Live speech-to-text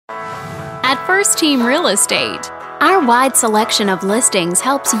First Team Real Estate. Our wide selection of listings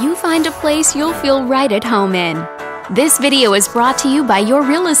helps you find a place you'll feel right at home in. This video is brought to you by your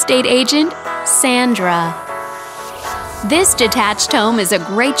real estate agent, Sandra. This detached home is a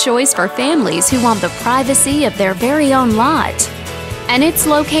great choice for families who want the privacy of their very own lot. And it's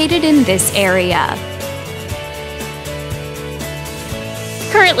located in this area.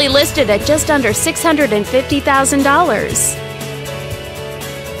 Currently listed at just under $650,000.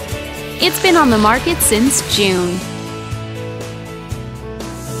 It's been on the market since June.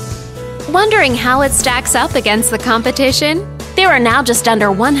 Wondering how it stacks up against the competition? There are now just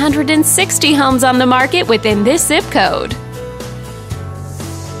under 160 homes on the market within this zip code.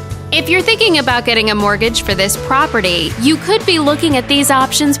 If you're thinking about getting a mortgage for this property, you could be looking at these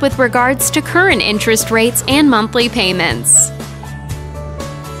options with regards to current interest rates and monthly payments.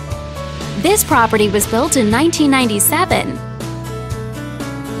 This property was built in 1997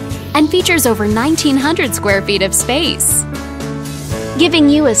 and features over 1,900 square feet of space, giving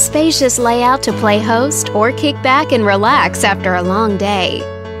you a spacious layout to play host or kick back and relax after a long day.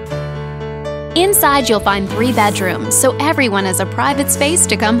 Inside, you'll find 3 bedrooms, so everyone has a private space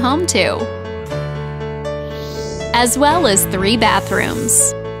to come home to, as well as 3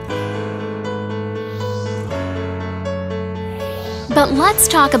 bathrooms. But let's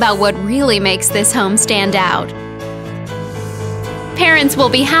talk about what really makes this home stand out. Parents will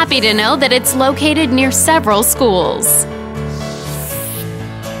be happy to know that it's located near several schools.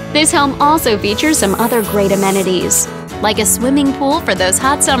 This home also features some other great amenities, like a swimming pool for those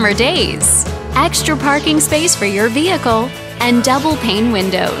hot summer days, extra parking space for your vehicle, and double pane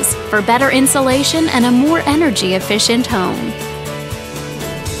windows for better insulation and a more energy-efficient home.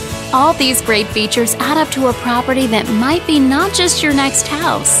 All these great features add up to a property that might be not just your next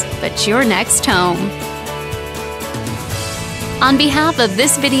house, but your next home. On behalf of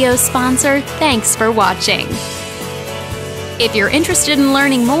this video's sponsor, thanks for watching. If you're interested in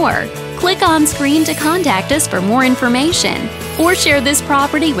learning more, click on screen to contact us for more information or share this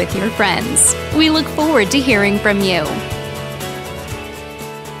property with your friends. We look forward to hearing from you.